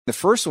The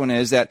first one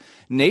is that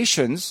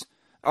nations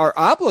are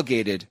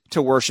obligated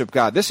to worship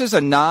God. This is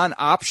a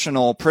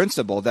non-optional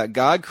principle that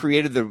God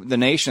created the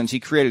nations. He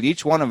created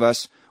each one of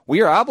us.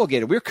 We are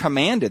obligated. We're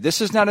commanded.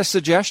 This is not a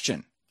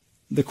suggestion.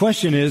 The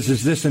question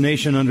is this a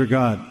nation under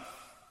God?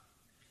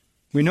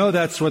 We know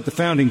that's what the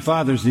founding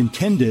fathers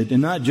intended,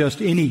 and not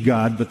just any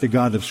God, but the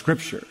God of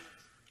Scripture.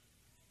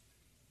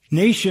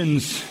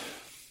 Nations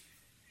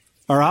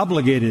are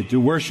obligated to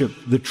worship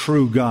the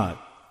true God.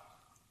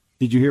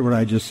 Did you hear what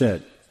I just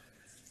said?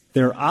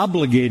 They're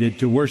obligated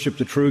to worship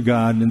the true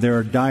God, and there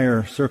are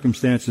dire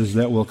circumstances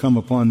that will come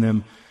upon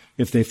them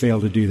if they fail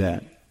to do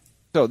that.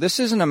 So this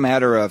isn't a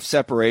matter of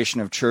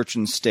separation of church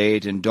and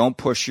state and don't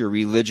push your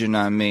religion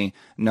on me.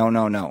 No.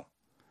 No.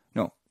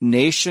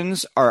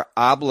 Nations are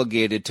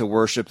obligated to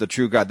worship the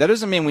true God. That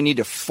doesn't mean we need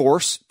to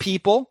force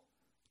people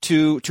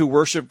to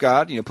worship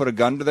God. Put a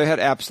gun to their head?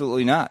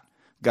 Absolutely not.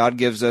 God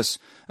gives us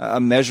a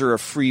measure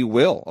of free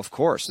will, of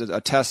course, a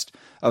test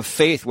of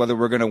faith, whether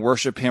we're going to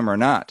worship him or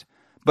not.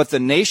 But the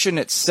nation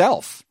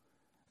itself,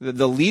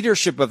 the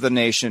leadership of the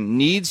nation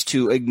needs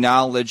to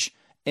acknowledge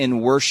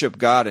and worship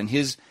God, and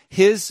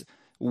his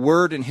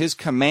word and his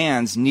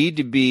commands need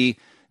to be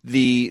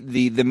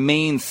the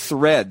main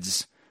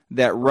threads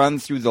that run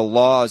through the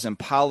laws and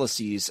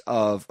policies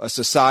of a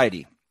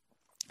society.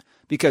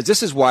 Because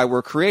this is why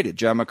we're created.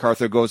 John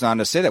MacArthur goes on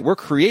to say that we're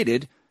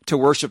created to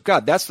worship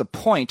God. That's the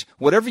point.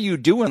 Whatever you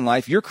do in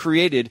life, you're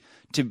created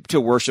to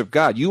worship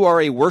God. You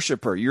are a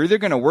worshiper. You're either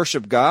going to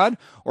worship God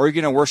or you're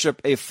going to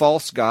worship a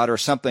false god or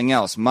something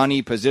else,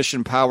 money,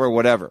 position, power,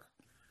 whatever.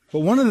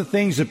 But one of the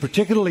things that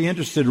particularly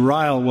interested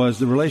Ryle was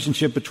the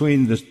relationship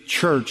between the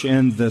church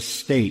and the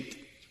state.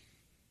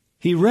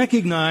 He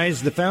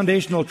recognized the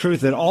foundational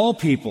truth that all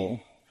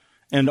people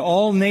and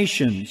all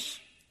nations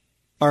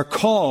are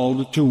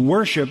called to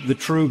worship the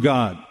true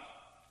God.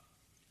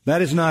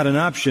 That is not an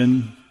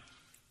option.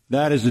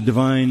 That is a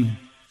divine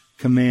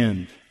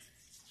command.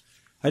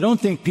 I don't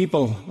think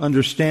people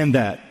understand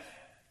that.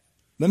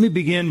 Let me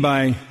begin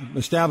by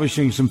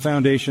establishing some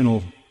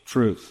foundational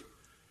truth.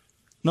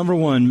 Number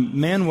one,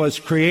 man was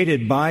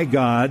created by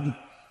God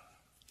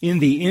in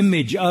the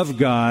image of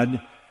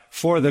God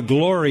for the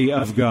glory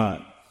of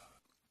God.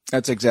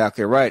 That's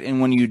exactly right.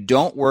 And when you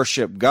don't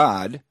worship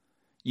God,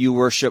 you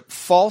worship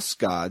false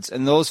gods,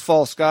 and those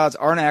false gods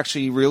aren't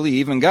actually really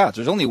even gods.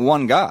 There's only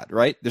one God,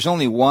 right? There's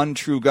only one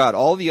true God.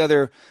 All the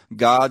other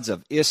gods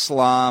of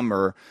Islam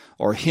or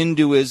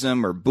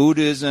Hinduism or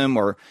Buddhism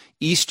or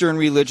Eastern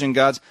religion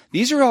gods,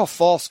 these are all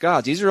false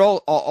gods. These are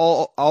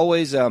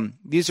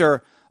these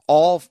are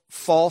all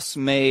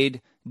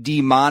false-made,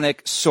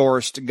 demonic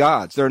sourced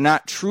gods. They're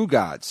not true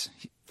gods.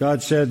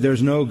 God said,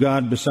 "There's no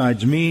God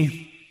besides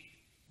me."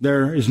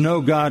 There is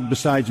no God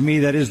besides me.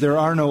 That is, there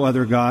are no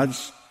other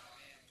gods.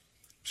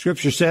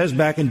 Scripture says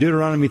back in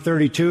Deuteronomy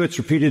 32, it's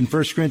repeated in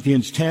 1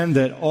 Corinthians 10,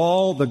 that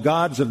all the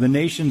gods of the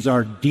nations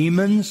are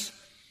demons.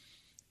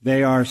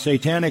 They are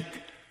satanic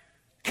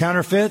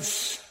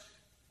counterfeits,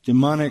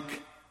 demonic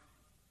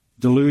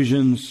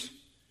delusions.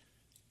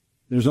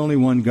 There's only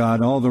one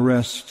God. All the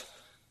rest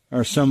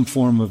are some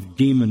form of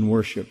demon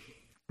worship.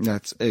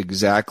 That's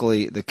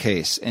exactly the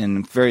case. And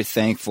I'm very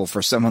thankful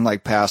for someone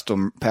like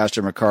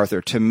Pastor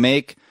MacArthur to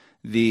make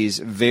these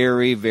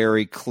very,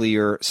 very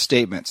clear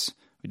statements.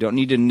 We don't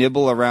need to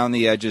nibble around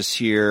the edges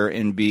here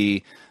and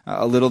be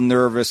a little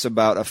nervous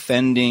about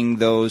offending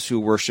those who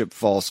worship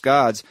false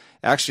gods.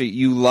 Actually,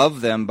 you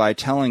love them by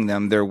telling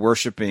them they're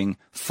worshiping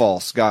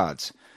false gods.